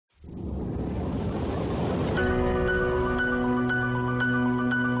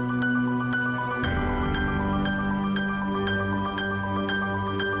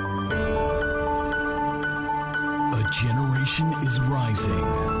Rising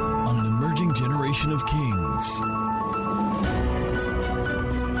on an emerging generation of kings.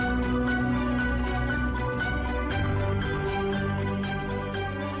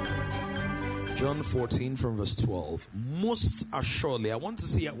 John 14 from verse 12. Most assuredly, I want to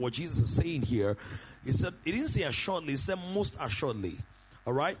see what Jesus is saying here. He said, he didn't say assuredly, he said most assuredly.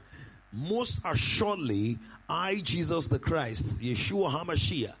 All right? Most assuredly, I, Jesus the Christ, Yeshua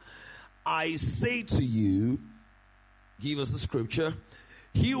HaMashiach, I say to you, give us the scripture,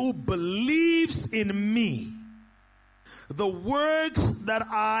 he who believes in me, the works that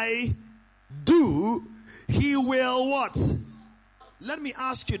I do, he will what? Let me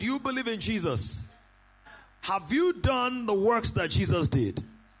ask you, do you believe in Jesus? Have you done the works that Jesus did?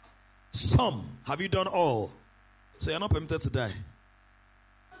 Some. Have you done all? So you're not permitted to die.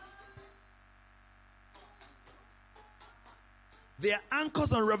 There are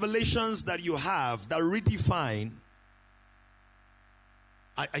anchors and revelations that you have that redefine.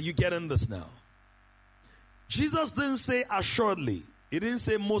 Are you getting this now? Jesus didn't say assuredly. He didn't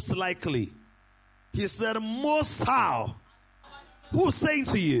say most likely. He said most how. Who's saying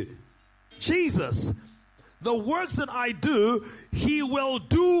to you? Jesus. The works that I do, he will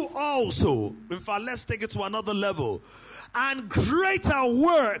do also. In fact, let's take it to another level. And greater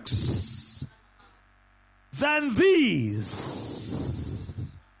works than these.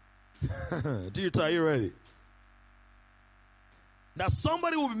 Are you ready? Now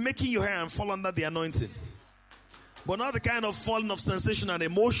somebody will be making your hair and fall under the anointing. But not the kind of falling of sensation and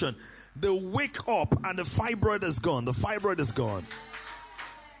emotion. They wake up and the fibroid is gone. The fibroid is gone.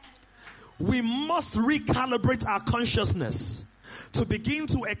 We must recalibrate our consciousness to begin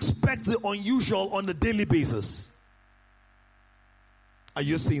to expect the unusual on a daily basis. Are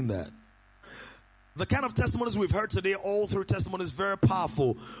you seeing that? The kind of testimonies we've heard today, all through testimonies, very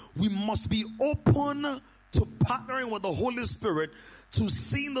powerful. We must be open to partnering with the Holy Spirit to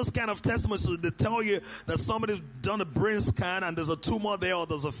seeing those kind of testimonies. So they tell you that somebody's done a brain scan and there's a tumor there, or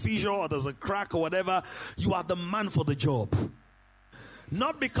there's a fissure, or there's a crack, or whatever. You are the man for the job.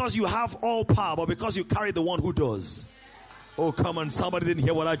 Not because you have all power, but because you carry the one who does. Oh, come on, somebody didn't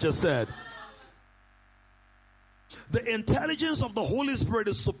hear what I just said. The intelligence of the Holy Spirit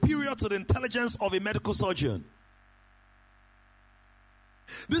is superior to the intelligence of a medical surgeon.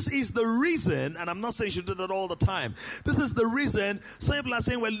 This is the reason, and I'm not saying you should do that all the time. This is the reason some people are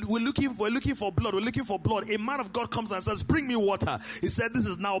saying, well, we're looking for blood. We're looking for blood. A man of God comes and says, bring me water. He said, this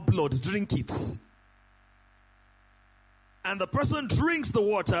is now blood. Drink it. And the person drinks the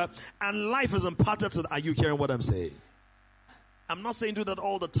water and life is imparted to. Are you hearing what I'm saying? I'm not saying do that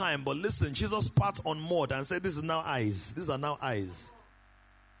all the time, but listen, Jesus spat on mud and said, this is now eyes. These are now eyes.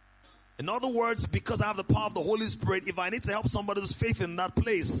 In other words, because I have the power of the Holy Spirit, if I need to help somebody's faith in that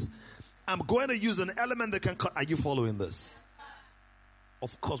place, I'm going to use an element that can cut. Are you following this?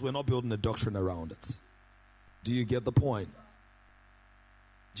 Of course, we're not building a doctrine around it. Do you get the point?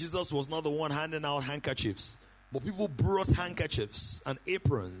 Jesus was not the one handing out handkerchiefs, but people brought handkerchiefs and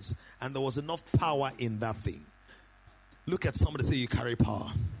aprons, and there was enough power in that thing. Look at somebody, say you carry power.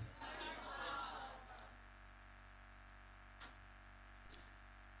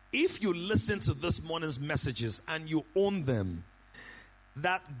 If you listen to this morning's messages and you own them,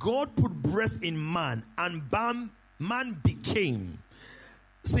 that God put breath in man and man became.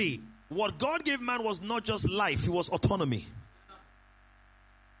 See, what God gave man was not just life, it was autonomy.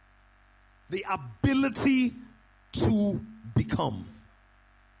 The ability to become.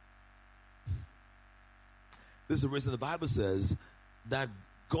 This is the reason the Bible says that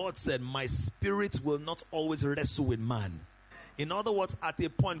God said, my spirit will not always wrestle with man. In other words, at a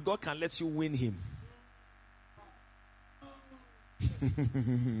point, God can let you win him.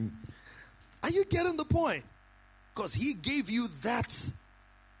 Are you getting the point? Because he gave you that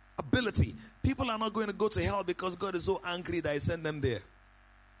ability. People are not going to go to hell because God is so angry that he sent them there.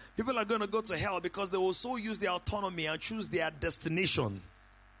 People are going to go to hell because they will so use their autonomy and choose their destination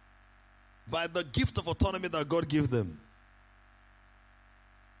by the gift of autonomy that God gave them.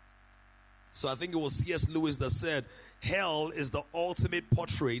 So I think it was C.S. Lewis that said, hell is the ultimate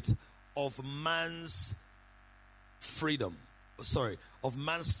portrait of man's freedom. Of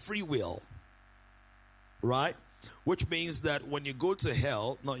man's free will. Right? Which means that when you go to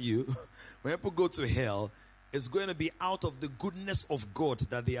hell, not you, when people go to hell, it's going to be out of the goodness of God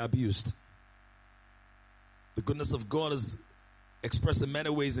that they abused. The goodness of God is expressed in many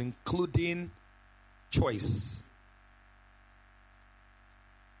ways, including choice.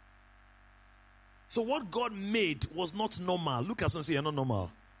 So what God made was not normal. Look at someone and say, you're not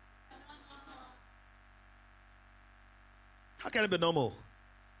normal. How can it be normal?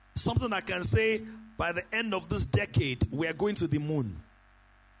 Something I can say, by the end of this decade, we are going to the moon.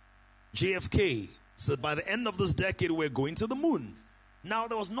 JFK said by the end of this decade we're going to the moon. Now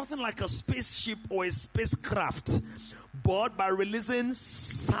there was nothing like a spaceship or a spacecraft, but by releasing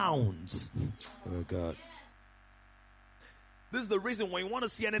sounds. Oh God. This is the reason when you want to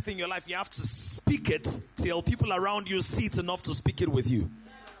see anything in your life, you have to speak it till people around you see it enough to speak it with you.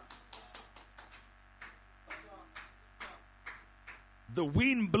 The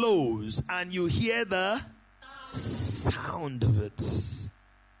wind blows and you hear the sound of it. This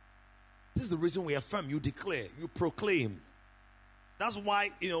is the reason we affirm, you declare, you proclaim. That's why,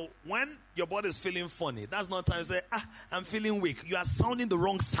 when your body is feeling funny, that's not time to say, I'm feeling weak. You are sounding the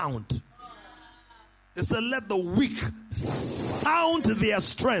wrong sound. They said, let the weak sound their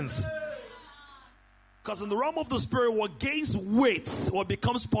strength. Because in the realm of the spirit, what gains weight, what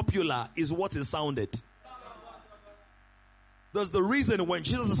becomes popular, is what is sounded. That's the reason when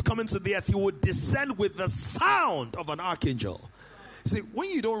Jesus is coming to the earth, he would descend with the sound of an archangel. See, when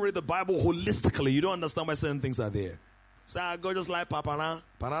you don't read the Bible holistically, you don't understand why certain things are there. So God just like papana,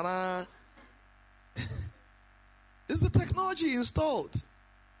 parana. It's the technology installed.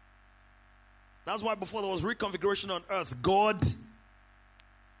 That's why before there was reconfiguration on earth, God,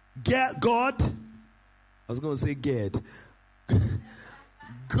 I was going to say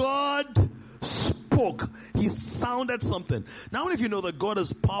God spoke. He sounded something. Now, if you know that God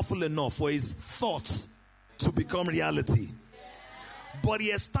is powerful enough for his thoughts to become reality, but he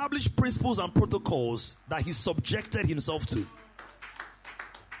established principles and protocols that he subjected himself to.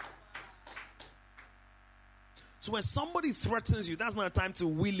 So when somebody threatens you, that's not a time to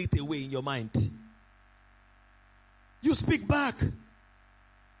will it away in your mind. You speak back.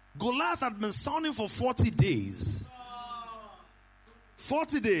 Goliath had been sounding for 40 days.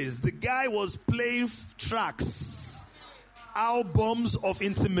 40 days. The guy was playing tracks, albums of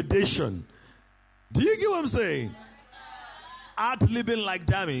intimidation. Do you get what I'm saying? Ad-libbing like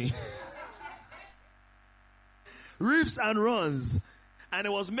dummy. Reefs and runs. And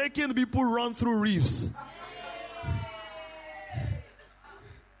it was making people run through reefs.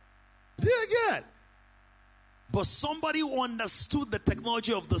 Do you get? But somebody who understood the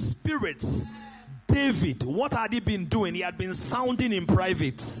technology of the spirits, David, what had he been doing? He had been sounding in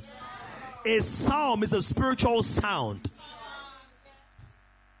private. A psalm is a spiritual sound.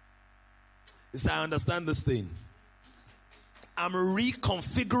 He said, I understand this thing. I'm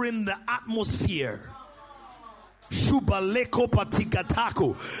reconfiguring the atmosphere. Shubaleko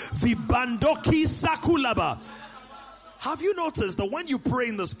patigatako. Vibandoki sakulaba. Have you noticed that when you pray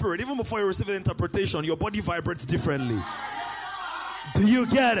in the spirit, even before you receive the interpretation, your body vibrates differently? Do you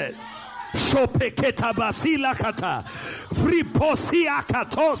get it? Shopeketa basila kata. Vriposia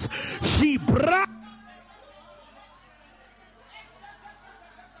katos. Shibra.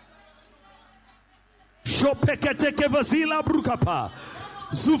 Shopeketeke vasila brukapa.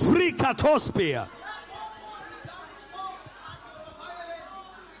 Zufri katospea.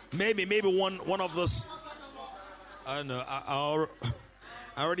 Maybe one of those. I don't know. I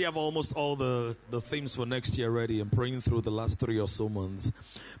already have almost all the themes for next year ready. I'm praying through the last 3 or so months.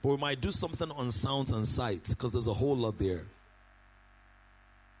 But we might do something on sounds and sights because there's a whole lot there.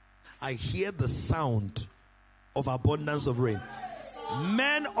 I hear the sound of abundance of rain.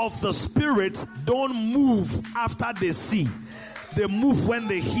 Men of the spirit don't move after they see. They move when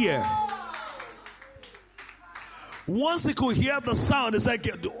they hear. Once they could hear the sound, it's like,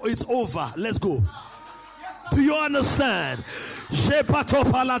 it's over. Let's go. Do you understand?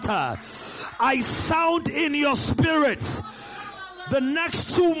 I sound in your spirit. The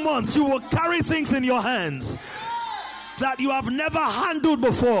next 2 months, you will carry things in your hands that you have never handled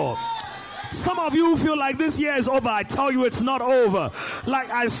before. Some of you feel like this year is over. I tell you, it's not over. Like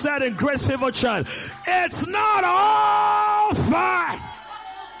I said in Grace Favor Chant, it's not over.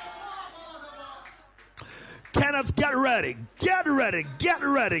 Kenneth, get ready. Get ready. Get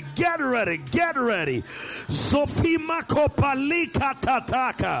ready. Get ready. Get ready. Sofima Kopalika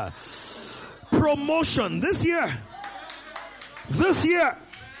Tataka. Promotion this year. This year.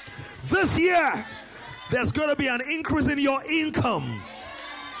 This year. There's going to be an increase in your income.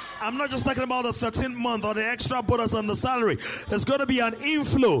 I'm not just talking about the 13th month or the extra bonus on the salary. There's going to be an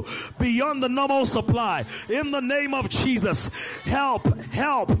inflow beyond the normal supply. In the name of Jesus, help,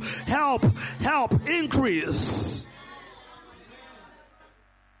 help, help, help, increase.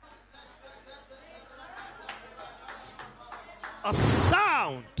 A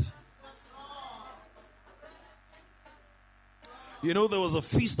sound. You know, there was a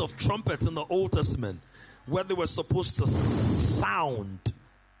feast of trumpets in the Old Testament where they were supposed to sound.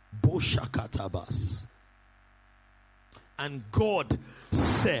 Boshakatabas. And God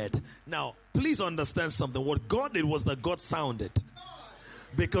said, now please understand something. What God did was that God sounded.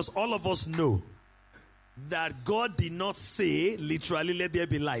 Because all of us know that God did not say literally let there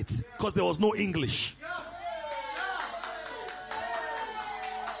be light, because there was no English.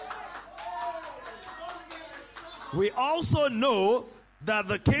 We also know that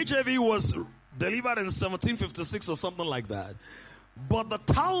the KJV was delivered in 1756 or something like that. But the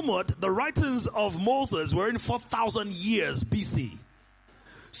Talmud, the writings of Moses, were in 4,000 years BC.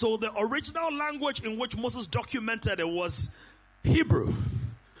 So the original language in which Moses documented it was Hebrew.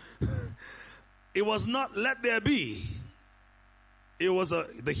 It was not let there be. It was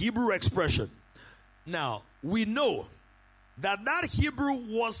the Hebrew expression. Now, we know that Hebrew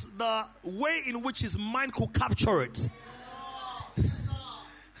was the way in which his mind could capture it.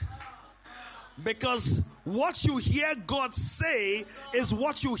 Because what you hear God say is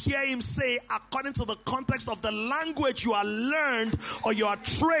what you hear him say according to the context of the language you are learned or you are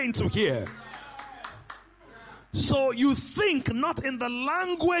trained to hear. So you think not in the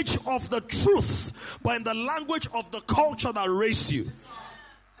language of the truth, but in the language of the culture that raised you.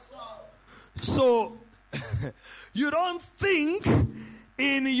 So you don't think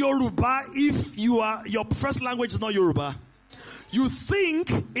in Yoruba if your first language is not Yoruba. You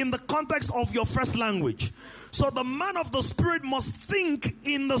think in the context of your first language. So the man of the spirit must think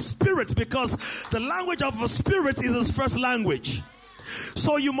in the spirit, because the language of the spirit is his first language.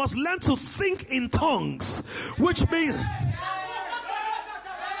 So you must learn to think in tongues, which means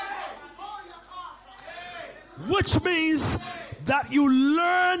that you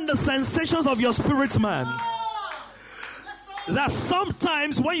learn the sensations of your spirit man. That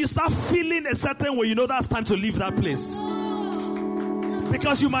sometimes when you start feeling a certain way, you know that's time to leave that place.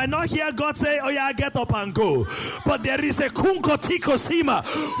 Because you might not hear God say, oh yeah, get up and go. But there is a kunkotiko sima,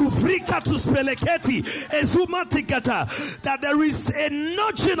 ufrika to speleketi, ezuma tikata, that there is a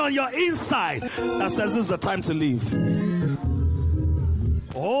nudging on your inside that says this is the time to leave.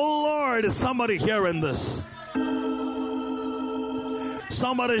 Oh Lord, is somebody hearing this?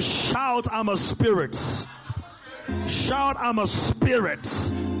 Somebody shout, I'm a spirit. Shout, I'm a spirit.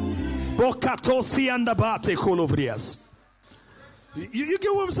 Bokatosi and abate kolovrias. You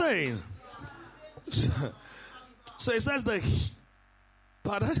get what I'm saying? So it says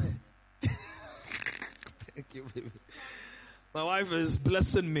pardon? Thank you, baby. My wife is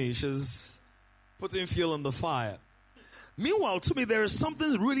blessing me. She's putting fuel on the fire. Meanwhile, to me, there is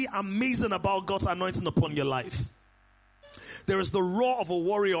something really amazing about God's anointing upon your life. There is the roar of a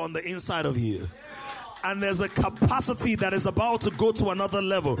warrior on the inside of you. And there's a capacity that is about to go to another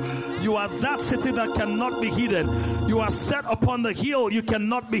level. You are that city that cannot be hidden. You are set upon the hill, you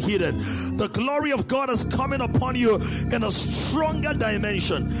cannot be hidden. The glory of God is coming upon you in a stronger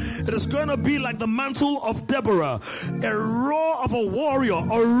dimension. It is going to be like the mantle of Deborah, a roar of a warrior,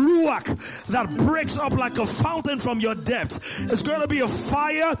 a ruach that breaks up like a fountain from your depths. It's going to be a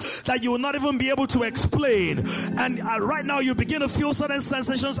fire that you will not even be able to explain. And right now you begin to feel certain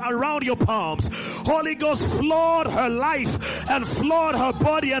sensations around your palms. Holy Ghost floored her life and floored her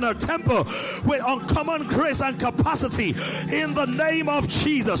body and her temple with uncommon grace and capacity in the name of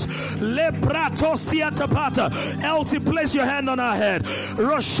Jesus. Lebrato siatabata. Elti, place your hand on her head.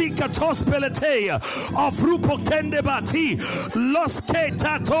 Roshika tos peletea of rupo kende bati los ke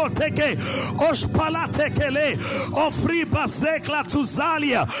tato teke oshpalate kele ofri bazekla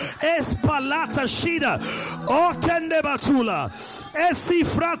tuzalia espalata shida o kende batula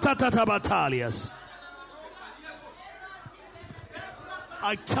esifrata tatabatalias.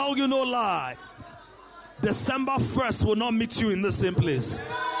 I tell you no lie, December 1st will not meet you in the same place.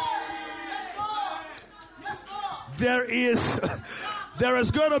 There is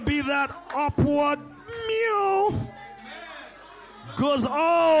going to be that upward mew, goes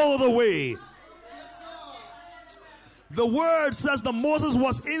all the way. The word says that Moses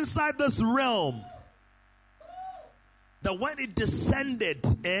was inside this realm, that when it descended,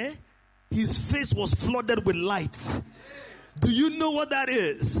 his face was flooded with light. Do you know what that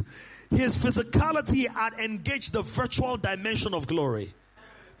is? His physicality had engaged the virtual dimension of glory.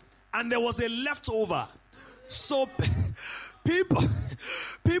 And there was a leftover. So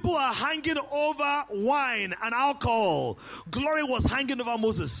people are hanging over wine and alcohol. Glory was hanging over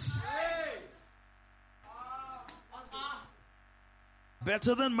Moses.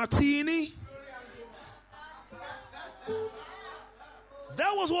 Better than martini.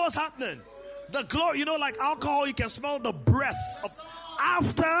 That was what was happening. The glory, like alcohol, you can smell the breath of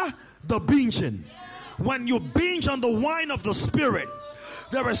after the binging. When you binge on the wine of the Spirit,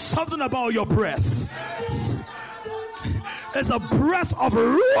 there is something about your breath. It's a breath of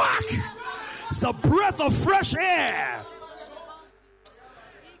ruach. It's the breath of fresh air.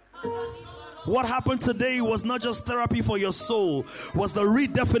 What happened today was not just therapy for your soul, was the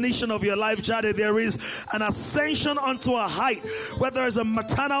redefinition of your life, Jade. There is an ascension unto a height where there is a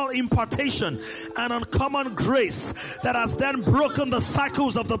maternal impartation, an uncommon grace that has then broken the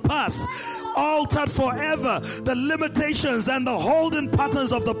cycles of the past, altered forever the limitations and the holding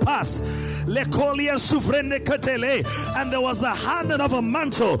patterns of the past. And there was the handing of a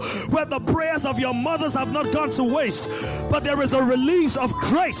mantle where the prayers of your mothers have not gone to waste, but there is a release of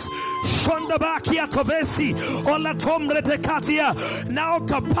grace. Now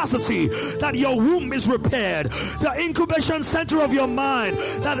capacity that your womb is repaired, the incubation center of your mind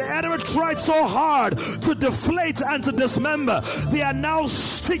that the enemy tried so hard to deflate and to dismember, they are now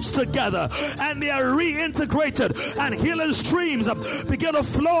stitched together and they are reintegrated, and healing streams begin to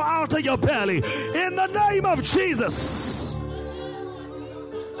flow out of your belly in the name of Jesus.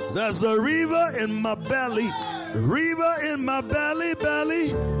 There's a river in my belly, river in my belly,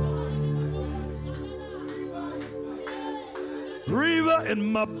 belly. River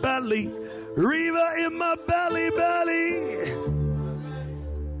in my belly, river in my belly, belly.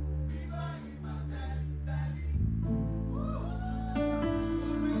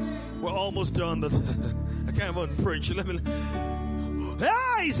 We're almost done. I can't even preach. Let me.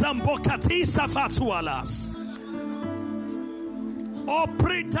 Hey, Zambokati Safatualas.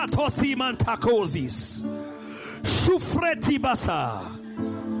 Oprita Tosiman Takozis. Shufreti Basa.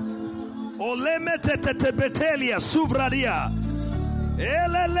 Olemete Tetebetelia Suvradia.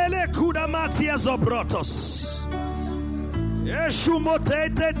 Elelele Kudamatia Zobrotos. Eshumote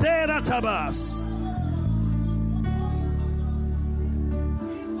Tetera Tabas.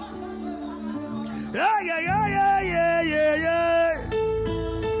 Yeah.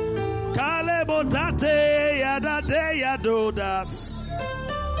 Kalebotate yadade yadodas.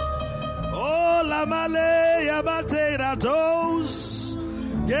 Oh lamale yabate ratos.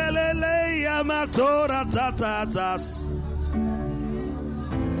 Gelele yamatora tatatas.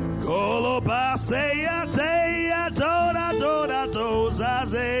 Kolobase yate yatora tora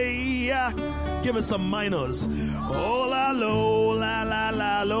tozazeya. Give us some minors. Oh la lo la la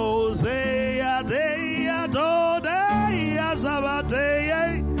la lo zeya deya do deya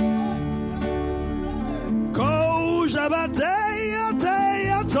sabate ko shabateya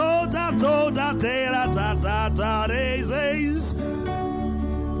teya toda toda tera ta ta ta rezes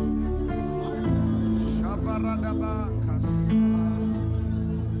shabaradaba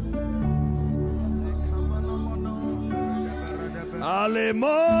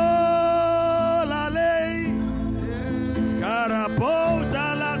alemo Carapota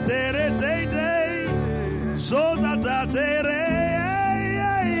la tere te sota ta tere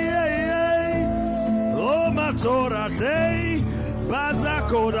o matora te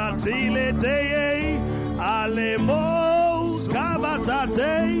bazakora tile te alemo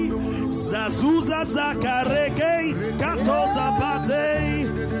kabatate zazuza zakareke katoza bate.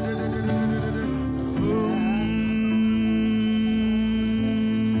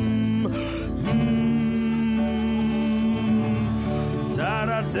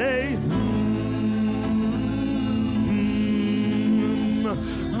 Day.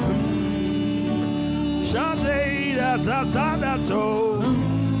 Shate da ta ta da to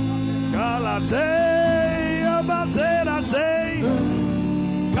Galate abate da te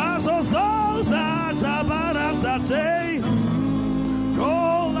Caso sosa tabaratate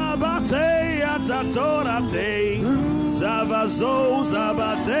Cola bate atatora te Zavazo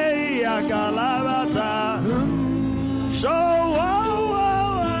zabate agalabata Show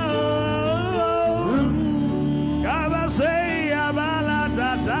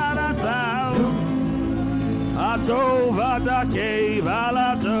Ato vadake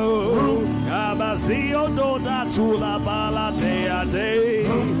valato Kabasio do da chula balate ate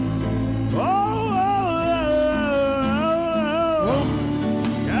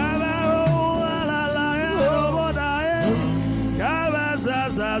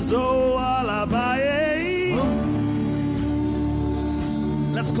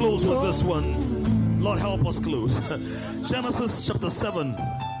Let's close with this one. Lord, help us close. Genesis chapter 7.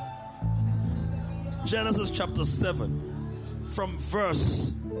 Genesis chapter 7 from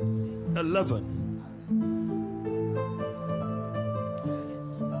verse 11.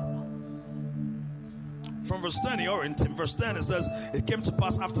 From verse 10, or in verse 10 it says, it came to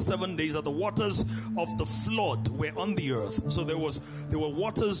pass after 7 days that the waters of the flood were on the earth. So there were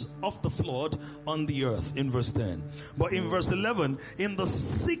waters of the flood on the earth in verse 10. But in verse 11, in the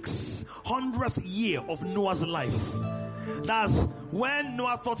 600th year of Noah's life, that's when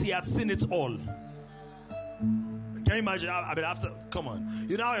Noah thought he had seen it all. Can you imagine? I mean, after, come on.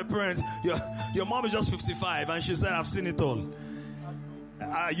 You know, your parents, your mom is just 55 and she said, I've seen it all.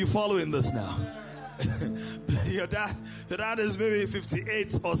 Are you following this now? Your dad is maybe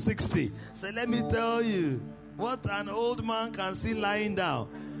 58 or 60. So let me tell you what an old man can see lying down.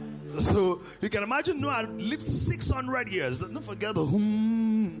 So you can imagine Noah lived 600 years. Don't forget the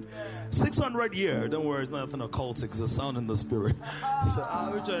 600 years. Don't worry, it's nothing occultic. It's a sound in the spirit. So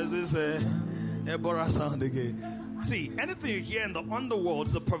which is this Ebora sound again? See, anything you hear in the underworld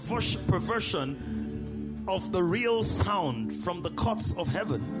is a perversion of the real sound from the courts of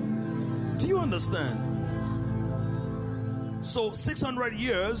heaven. Do you understand? So 600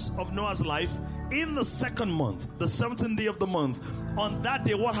 years of Noah's life, in the second month, the 17th day of the month, on that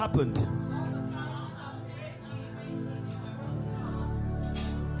day, what happened?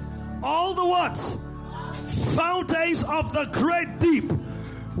 All the what? Fountains of the great deep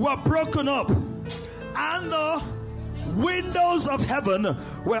were broken up, and the windows of heaven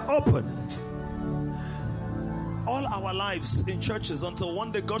were open. All our lives in churches, until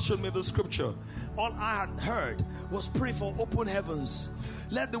one day God showed me the scripture, all I had heard was pray for open heavens.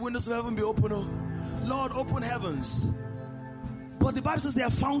 Let the windows of heaven be open. Oh, Lord, open heavens. But the Bible says there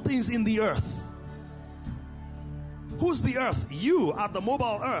are fountains in the earth. Who's the earth? You are the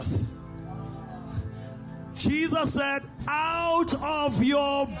mobile earth. Jesus said, out of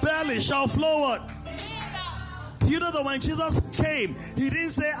your belly shall flow what? Do you know that when Jesus came, he didn't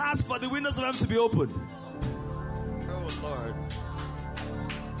say ask for the windows of heaven to be open? Oh Lord.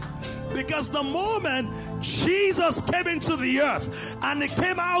 Because the moment Jesus came into the earth and he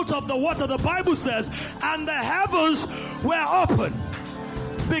came out of the water, the Bible says, and the heavens were open.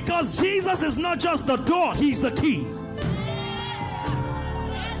 Because Jesus is not just the door, he's the key.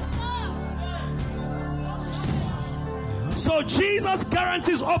 So Jesus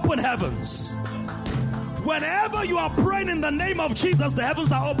guarantees open heavens. Whenever you are praying in the name of Jesus, the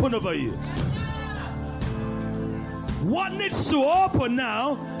heavens are open over you. What needs to open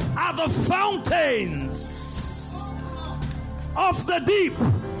now are the fountains of the deep.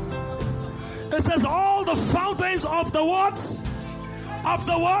 It says all the fountains of the what? Of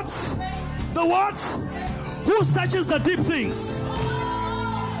the what? The what? Who searches the deep things?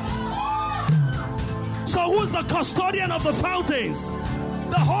 So who's the custodian of the fountains?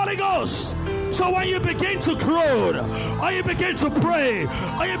 The Holy Ghost. So when you begin to groan, or you begin to pray,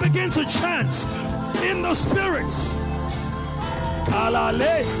 or you begin to chant in the Spirit,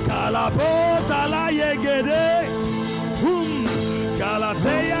 Kalale, Kalabo, Talayegede,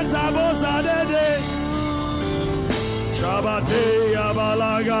 Kalateya Tabozadede, Shabate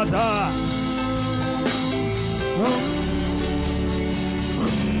Yabalagata.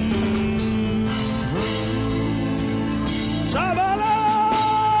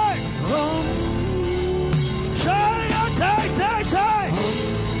 Shabalay, Shaya Tay Tay Tay,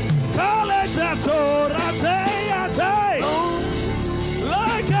 Kaletatora Tay Tay,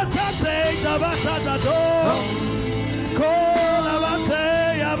 like a Tate Tabatado, Kolabate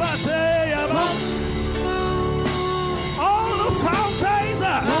Yabate Yaba. All the fountains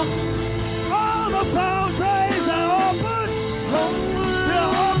are open.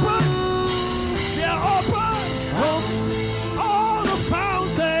 They're open. They're open. All the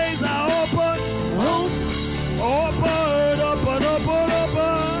fountains are open. Open, open, open,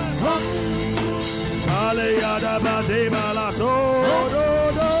 open. Aleyada bate malato.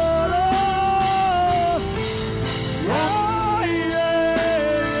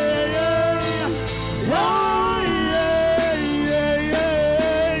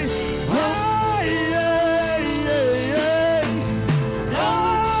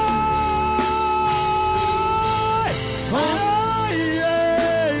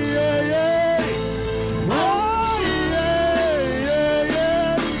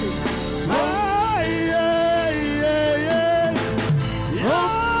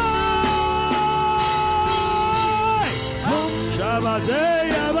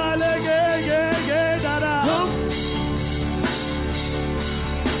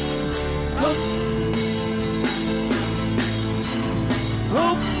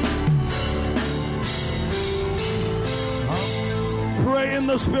 Pray in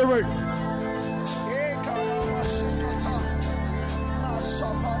the Spirit.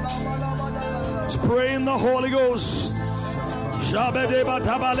 Pray in the Holy Ghost. Jabedeba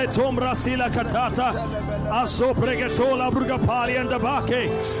tabale tombra sila katata. Aso pregetola brugapali and debake.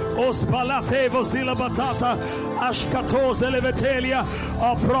 Ospalate vosila batata. Ashkatos elevetelia.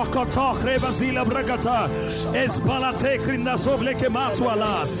 Aprokotok revasila bragata. Espalate krindasovle kematu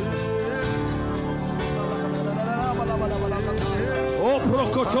alas.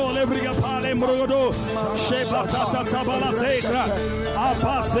 Rokotole briga pale mrogodo. Shebatata tabala tegra.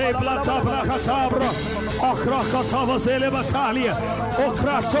 Apase blata brakatabra. Okrakatava zele batalia.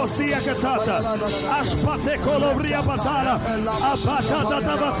 Okratosia katata. Ashpate kolobria batala. Apatata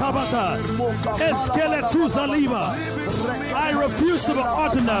tabatabata. Eskeletuza liba. I refuse to be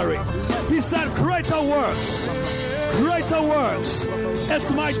ordinary. He said greater works. Greater works.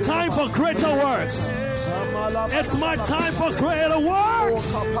 It's my time for greater works. It's my time for greater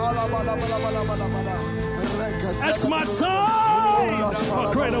works. It's my time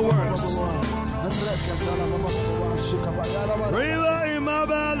for greater works. River in my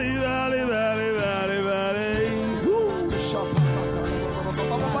valley, valley, valley, valley, valley.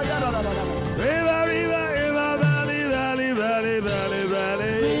 River, river in my valley, valley, valley, valley,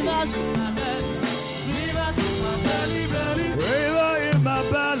 valley. River in my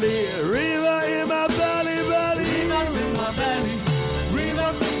belly, river in my belly, belly. Rivers in my belly,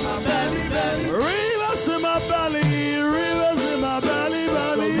 rivers in my belly, belly. Rivers in my belly, rivers in my belly,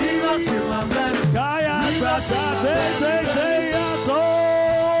 belly. Rivers in my belly. Kaya ta te te te ya to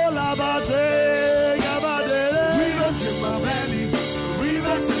la ba te ya ba de. Rivers in my belly,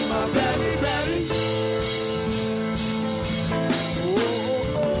 rivers in my belly, belly.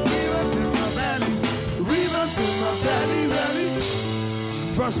 Rivers in my belly, rivers in my belly, belly.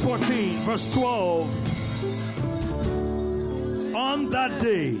 Verse 14, verse 12. On that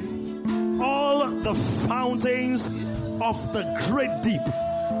day, all the fountains of the great deep.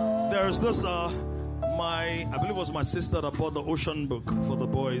 There's this, I believe it was my sister that bought the ocean book for the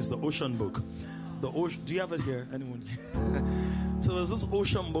boys, the ocean book. The ocean, do you have it here? Anyone? So there's this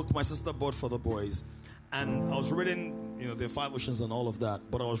ocean book my sister bought for the boys. And I was reading, there are 5 oceans and all of that.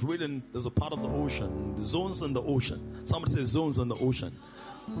 But I was reading, there's a part of the ocean, the zones in the ocean. Somebody says zones in the ocean.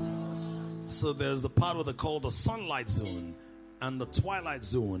 So there's the part where they call the sunlight zone and the twilight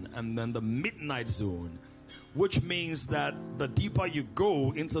zone and then the midnight zone, which means that the deeper you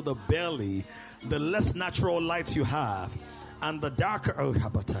go into the belly, the less natural light you have, and the darker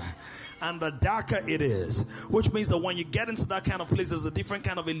it is, which means that when you get into that kind of place, there's a different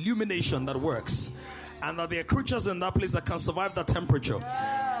kind of illumination that works, and that there are creatures in that place that can survive that temperature.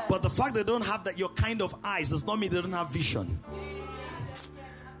 But the fact they don't have that your kind of eyes does not mean they don't have vision.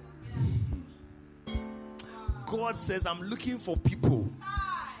 God says, I'm looking for people.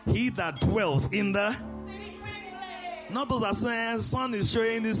 He that dwells in the... Not those that say, sun is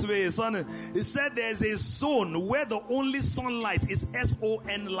showing this way. Sun. He said there's a zone where the only sunlight is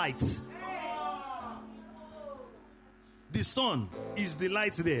S-O-N light. The sun is the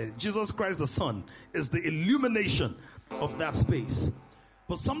light there. Jesus Christ, the sun, is the illumination of that space.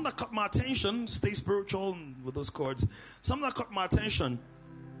 But some that caught my attention, stay spiritual with those chords. Some that caught my attention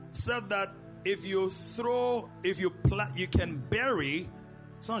said that if you can bury,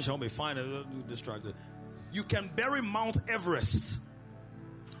 sun shall be fine, I'm distracted. You can bury Mount Everest,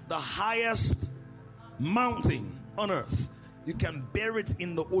 the highest mountain on earth. You can bury it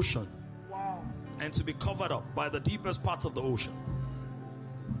in the ocean. Wow. And to be covered up by the deepest parts of the ocean.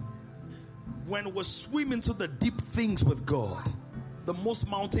 When we swim into the deep things with God, the most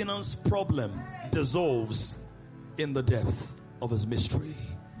mountainous problem dissolves in the depth of his mystery.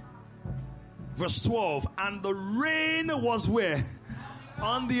 Verse 12, and the rain was where?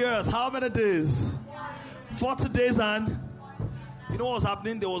 On the earth. How many days? 40 days. And you know what was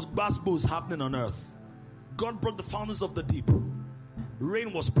happening? There was booze happening on earth. God broke the fountains of the deep.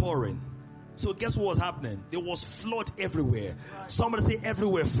 Rain was pouring. So guess what was happening? There was flood everywhere. Somebody say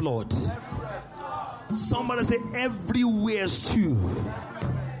everywhere flood. Somebody say everywhere's too.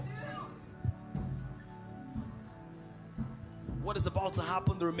 What is about to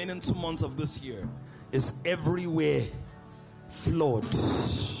happen the remaining 2 months of this year is everywhere flood.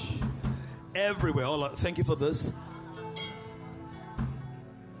 Everywhere. Thank you for this.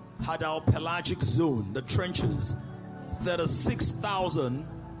 Had our pelagic zone, the trenches, 36,000.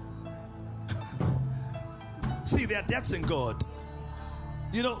 See, there are depths in God.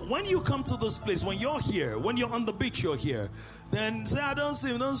 You know, when you come to this place, when you're here, when you're on the beach, you're here. Then say, I don't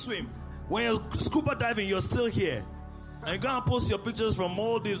swim, don't swim. When you're scuba diving, you're still here. And you're going to post your pictures from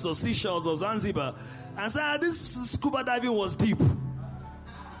Maldives or Seychelles or Zanzibar and say, this scuba diving was deep.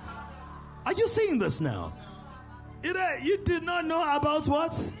 Are you seeing this now? You did not know about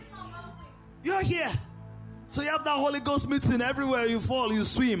what? You're here. So you have that Holy Ghost meeting everywhere you fall, you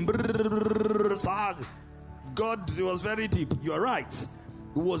swim. God, it was very deep. You are right.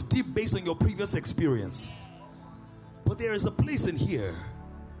 It was deep based on your previous experience. But there is a place in here,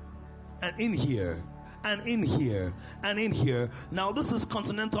 and in here, and in here, and in here. Now this is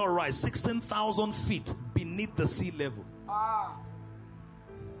continental rise, 16,000 feet beneath the sea level.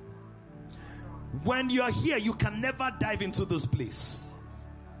 When you are here, you can never dive into this place.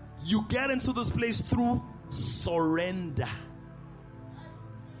 You get into this place through surrender.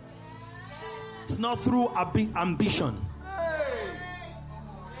 It's not through ambition.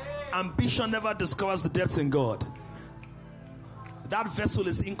 Ambition never discovers the depths in God. That vessel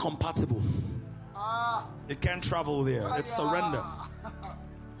is incompatible. It can't travel there. It's surrender.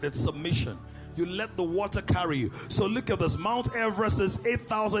 It's submission. You let the water carry you. So look at this. Mount Everest is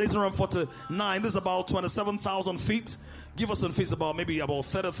 8,849. This is about 27,000 feet. Give us in feet, about maybe about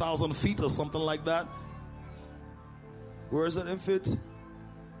 30,000 feet or something like that. Where is it in feet?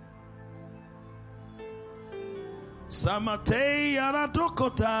 Samate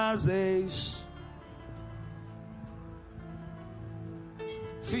Aradokotazes.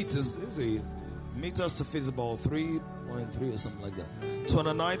 Feet is a meters to feet is about 3.3 or something like that.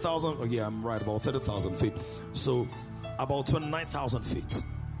 29,000. Oh yeah, I'm right, about 30,000 feet. So about 29,000 feet.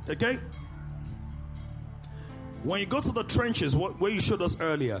 Okay. When you go to the trenches, where you showed us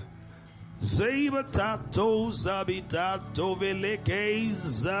earlier, Zabatato Zabitato Veleke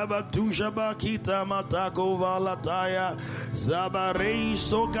Zabatushabakita Matako Valataya Zabare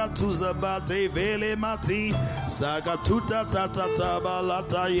Sokatu Zabate Vele Mati Sagatuta Tatata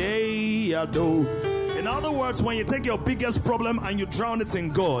Balataye Yado. In other words, when you take your biggest problem and you drown it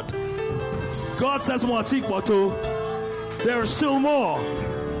in God, God says, there is still more.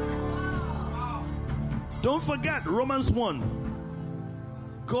 Don't forget Romans 1.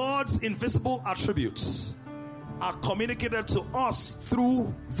 God's invisible attributes are communicated to us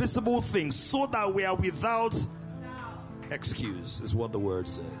through visible things so that we are without excuse, is what the word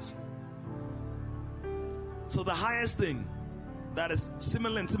says. So the highest thing that is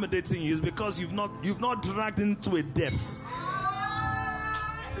similarly intimidating you is because you've not dragged into a depth.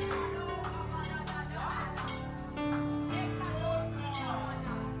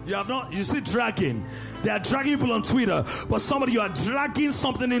 You have not, you see dragging. They are dragging people on Twitter, but somebody, you are dragging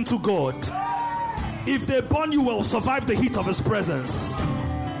something into God. If they burn, you will survive the heat of His presence.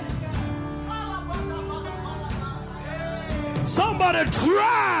 Somebody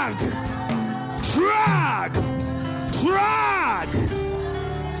drag.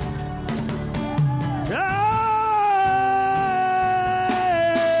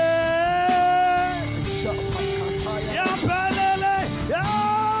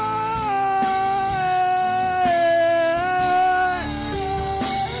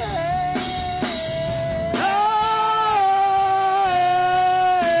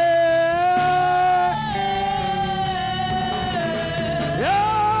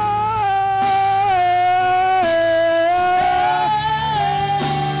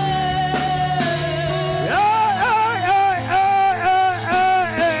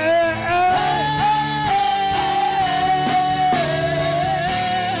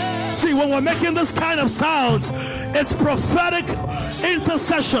 Making this kind of sounds, it's prophetic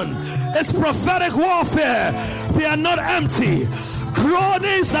intercession, it's prophetic warfare. They are not empty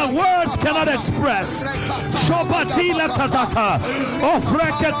groanings that words cannot express. Shobatila tatata,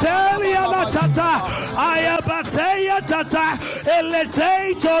 ofreketelia latata, ayabateya tata,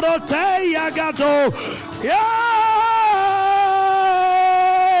 elete toroteya gato.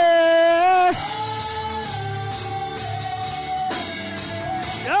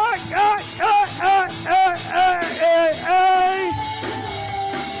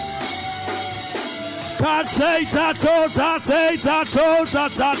 Tate tato tate tato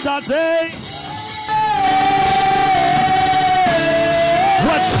tata tate.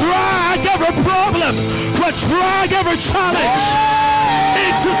 We drag every problem, we drag every challenge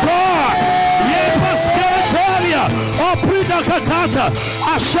into God. Yepasketelia, oprida katata,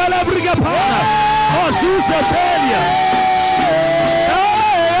 ashele brigapana, ozuzebelia.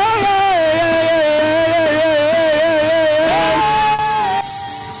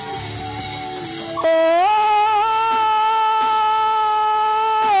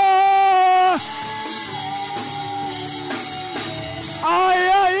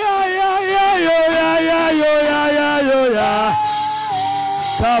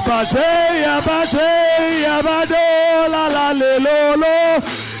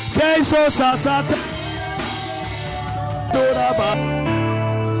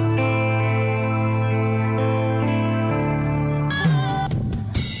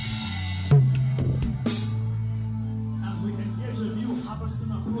 As we engage a new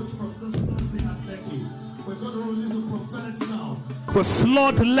harvesting approach from this Thursday at Lekki, we're going to release a prophetic sound. We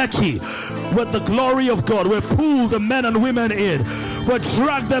flood Lekki with the glory of God. We pull the men and women in. We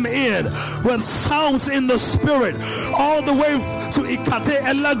drag them in with sounds in the spirit, all the way to Ikate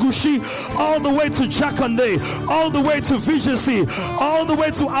Elagushi, all the way to Jakande, all the way to Vigency, all the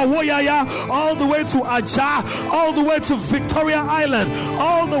way to Awoyaya, all the way to Aja, all the way to Victoria Island,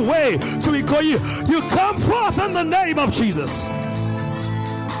 all the way to Ikoyi. You come forth in the name of Jesus.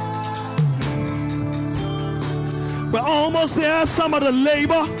 We're almost there. Some of the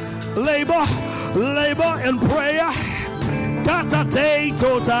labor in prayer. Kata te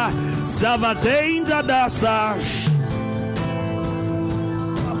tota zavadeja dasa.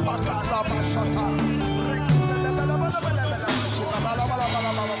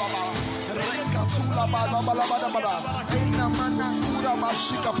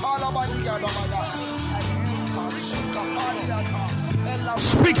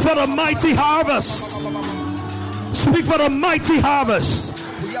 Speak for the mighty harvest. Speak for the mighty harvest.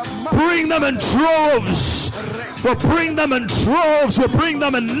 Bring them in droves. We'll bring them in droves. We'll bring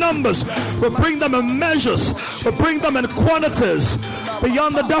them in numbers. We'll bring them in measures. We'll bring them in quantities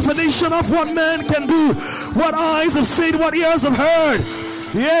beyond the definition of what man can do, what eyes have seen, what ears have heard.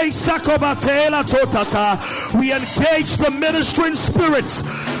 We engage the ministering spirits.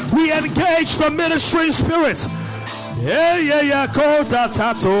 We engage the ministering spirits.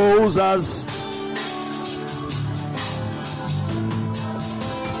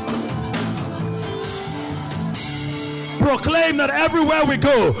 Proclaim that everywhere we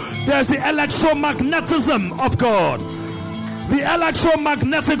go, there's the electromagnetism of God, the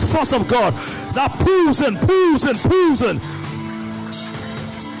electromagnetic force of God that pulls in.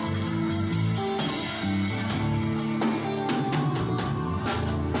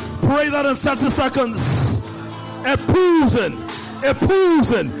 Pray that in 30 seconds. It pulls in.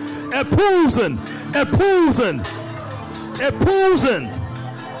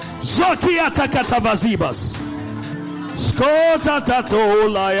 Zokia takata vazibas. Skota tato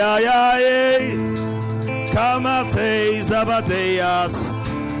la ya ya ye. Kamate zabateas.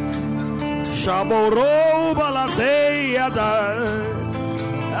 Shaboro balate yada.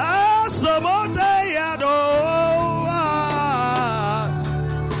 Asamote yado.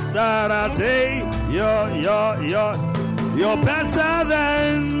 Darate you're better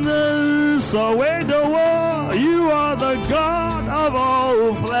than Soweto. You are the God of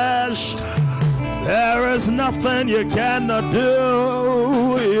all flesh. There is nothing you cannot do.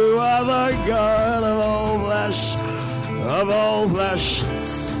 You are the God of all flesh, of all flesh,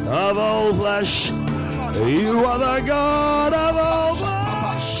 of all flesh. You are the God of all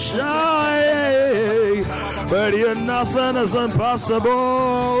flesh. But you nothing is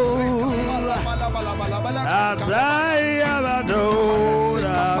impossible.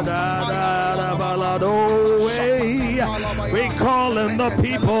 We call in the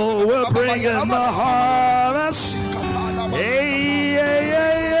people, we're bringing the harvest.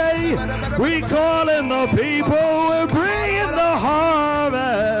 We call in the people, we're bringing the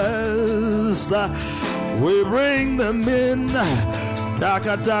harvest. We bring them in.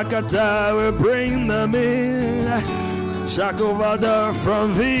 Taka taka ta, we bring them in. Shakovada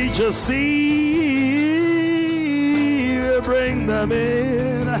from VJC, we bring them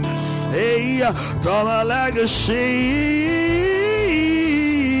in. Hey, from a legacy,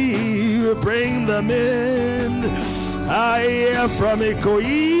 we bring them in. I from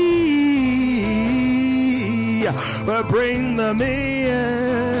Ikoyi, we bring them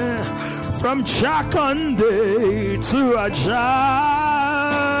in. From Chakonde to Aja,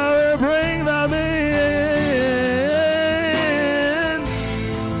 we bring them in.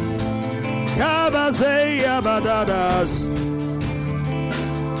 Kabazeya Badadas.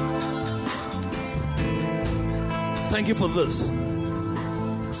 Thank you for this.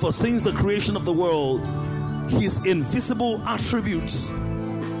 For since the creation of the world, his invisible attributes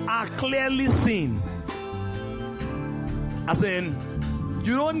are clearly seen. As in,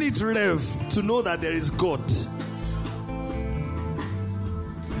 you don't need rev to know that there is God.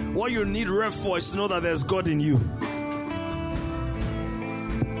 What you need rev for is to know that there's God in you.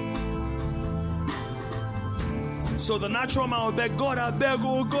 So the natural man will beg, God, I beg,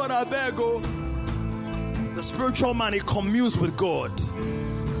 oh, God, I beg, oh. The spiritual man, he communes with God.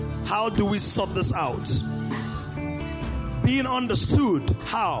 How do we sort this out? Being understood.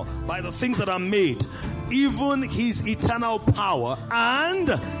 How? By the things that are made. Even his eternal power, and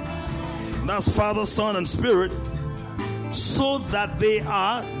that's Father, Son, and Spirit, so that they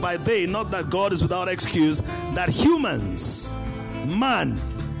are, by they, not that God is without excuse, that humans, man,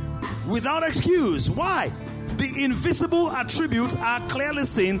 without excuse. Why? The invisible attributes are clearly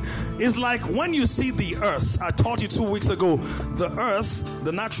seen. It's like when you see the earth. I taught you 2 weeks ago, the earth,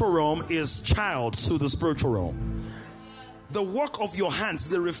 the natural realm, is child to the spiritual realm. The work of your hands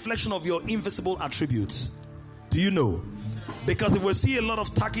is a reflection of your invisible attributes. Do you know? Because if we see a lot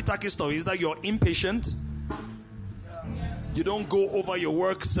of tacky stuff, is that you're impatient, you don't go over your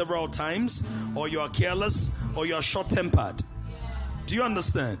work several times, or you are careless, or you are short-tempered. Do you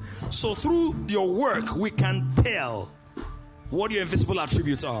understand? So through your work, we can tell what your invisible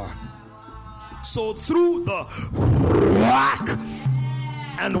attributes are. So through the whack,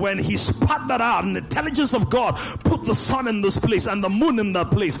 and when he spat that out, and the intelligence of God put the sun in this place and the moon in that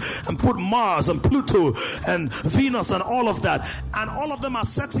place, and put Mars and Pluto and Venus and all of that, and all of them are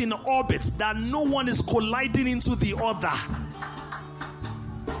set in orbits that no one is colliding into the other.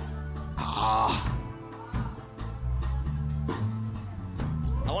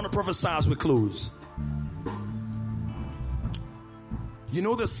 I want to prophesy as we close. You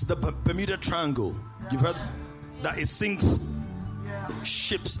know this, the Bermuda Triangle. You've heard that it sinks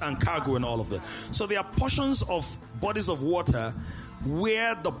ships and cargo and all of that. So there are portions of bodies of water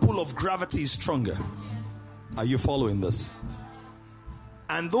where the pull of gravity is stronger. Are you following this?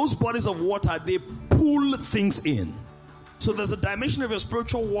 And those bodies of water, they pull things in. So there's a dimension of your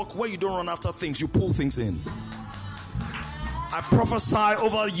spiritual walk where you don't run after things, you pull things in. I prophesy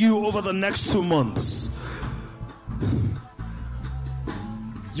over you over the next 2 months.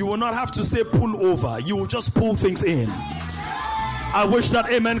 You will not have to say pull over. You will just pull things in. I wish that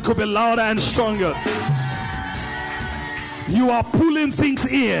amen could be louder and stronger. You are pulling things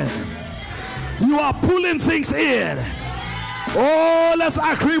in. You are pulling things in. Oh, let's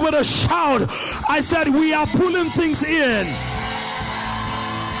agree with a shout. I said we are pulling things in.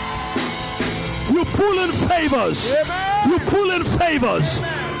 You pull in favors. Amen. You pull in favors.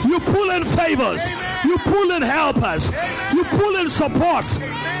 Amen. You pull in favors. Amen. You pull in helpers. Amen. You pull in support.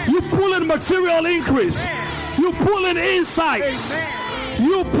 Amen. You pull in material increase. Amen. You pull in insights. Amen.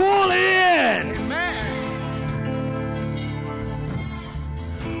 You pull in. Amen.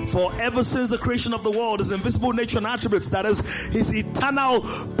 For ever since the creation of the world, his invisible nature and attributes, that is his eternal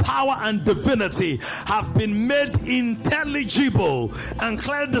power and divinity, have been made intelligible and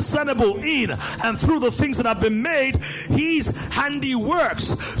clearly discernible in and through the things that have been made, his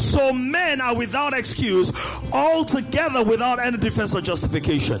handiworks. So men are without excuse, altogether without any defense or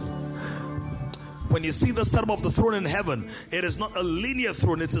justification. When you see the setup of the throne in heaven, it is not a linear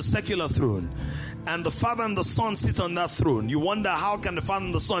throne, it's a secular throne. And the Father and the Son sit on that throne. You wonder, how can the Father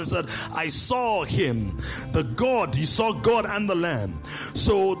and the Son said, I saw him, the God, you saw God and the Lamb.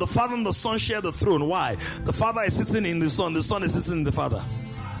 So the Father and the Son share the throne. Why? The Father is sitting in the Son is sitting in the Father.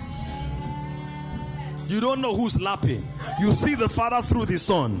 You don't know who's lapping. You see the Father through the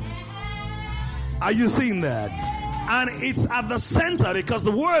Son. Are you seeing that? And it's at the center, because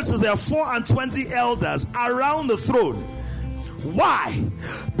the word says there are 24 elders around the throne. Why?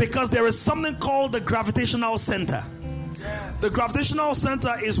 Because there is something called the gravitational center. The gravitational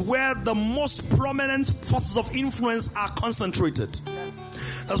center is where the most prominent forces of influence are concentrated.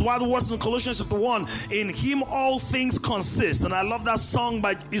 That's why the words in Colossians chapter 1, in him all things consist. And I love that song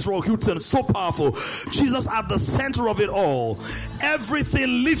by Israel Houghton, so powerful. Jesus at the center of it all.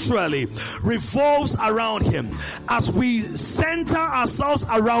 Everything literally revolves around him. As we center ourselves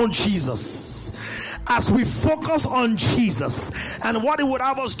around Jesus, as we focus on Jesus and what he would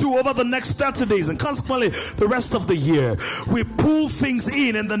have us do over the next 30 days and consequently the rest of the year, we pull things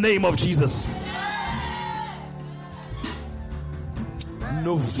in the name of Jesus.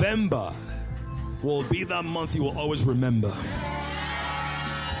 November will be that month you will always remember.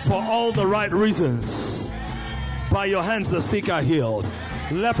 For all the right reasons. By your hands the sick are healed.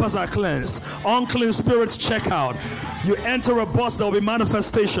 Lepers are cleansed. Unclean spirits check out. You enter a bus, there will be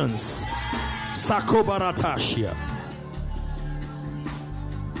manifestations. Sakobaratashia.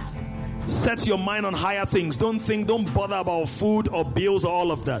 Set your mind on higher things. Don't bother about food or bills or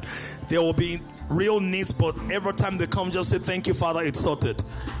all of that. There will be real needs, but every time they come, just say, thank you, Father, it's sorted.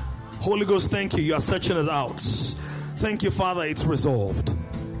 Holy Ghost, thank you, you are searching it out. Thank you, Father, it's resolved.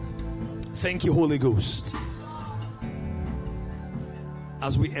 Thank you, Holy Ghost.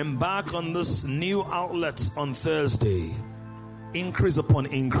 As we embark on this new outlet on Thursday, increase upon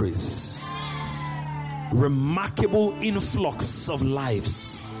increase, remarkable influx of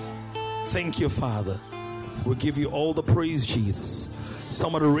lives. Thank you, Father. We give you all the praise, Jesus.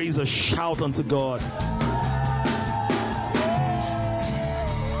 Somebody raise a shout unto God.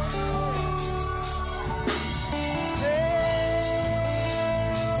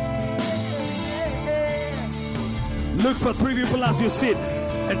 Look for 3 people as you sit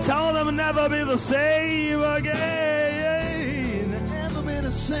and tell them never be the same again. Never be the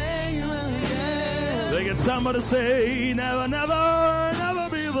same again. Look at somebody say, never, never, never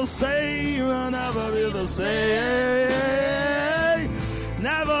be the same. Never be the same.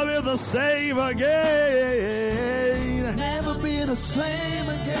 Never be the same again. Never the same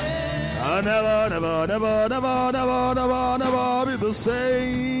again. I'll never be the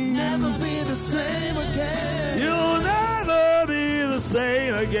same. Never be the same again. You'll never be the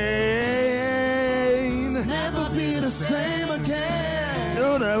same again. Never be the same again.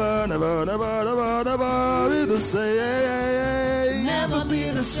 You'll never be the same. Never be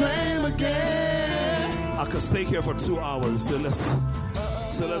the same again. I could stay here for 2 hours, so let's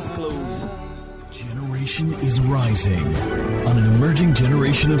close. Generation is rising on an emerging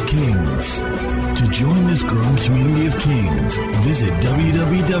generation of kings. To join this growing community of kings, visit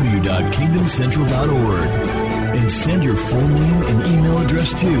www.kingdomcentral.org and send your full name and email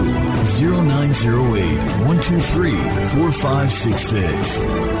address to 0908-123-4566.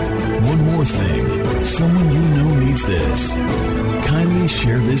 One more thing, someone you know needs this. Kindly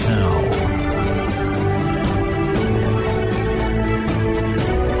share this now.